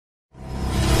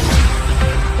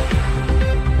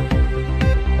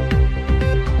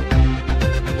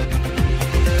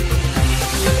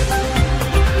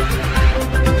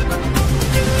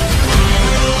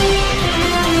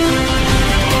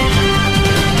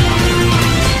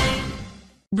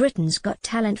Britain's Got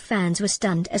Talent fans were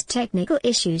stunned as technical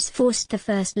issues forced the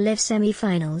first live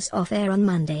semi-finals off air on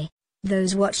Monday.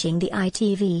 Those watching the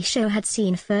ITV show had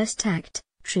seen first act,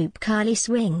 troupe Cali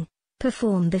Swing,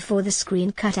 perform before the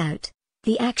screen cut out.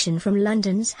 The action from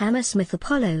London's Hammersmith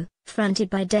Apollo,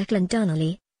 fronted by Declan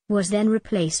Donnelly, was then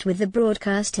replaced with the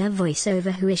broadcaster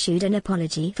voiceover, who issued an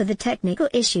apology for the technical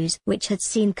issues which had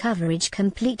seen coverage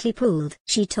completely pulled.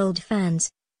 She told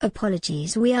fans,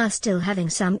 "Apologies, we are still having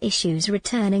some issues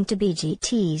returning to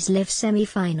BGT's live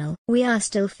semi-final. We are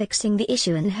still fixing the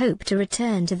issue and hope to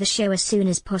return to the show as soon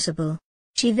as possible."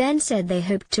 She then said they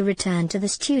hoped to return to the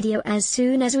studio as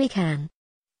soon as we can.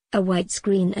 A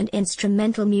widescreen and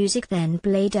instrumental music then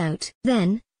played out.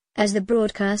 Then, as the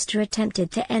broadcaster attempted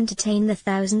to entertain the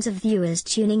thousands of viewers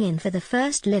tuning in for the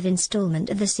first live installment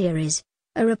of the series,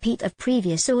 a repeat of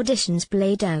previous auditions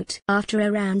played out. After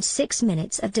around 6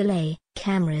 minutes of delay,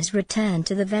 cameras returned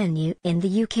to the venue in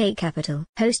the UK capital.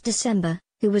 Host December,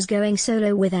 who was going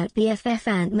solo without BFF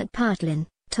Ant McPartlin,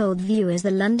 told viewers the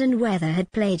London weather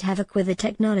had played havoc with the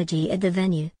technology at the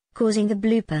venue, causing the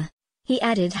blooper. He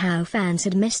added how fans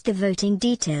had missed the voting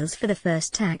details for the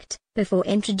first act, before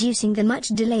introducing the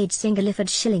much-delayed singer Lifford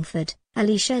Shillingford,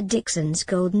 Alicia Dixon's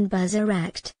Golden Buzzer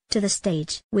act, to the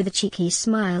stage. With a cheeky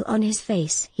smile on his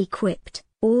face he quipped,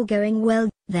 "All going well,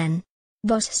 then."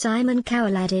 Boss Simon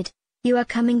Cowell added, "You are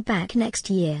coming back next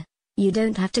year. You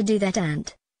don't have to do that,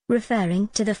 Ant," referring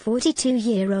to the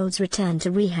 42-year-old's return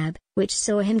to rehab, which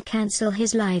saw him cancel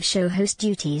his live show host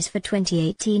duties for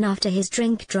 2018 after his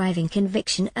drink-driving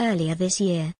conviction earlier this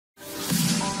year.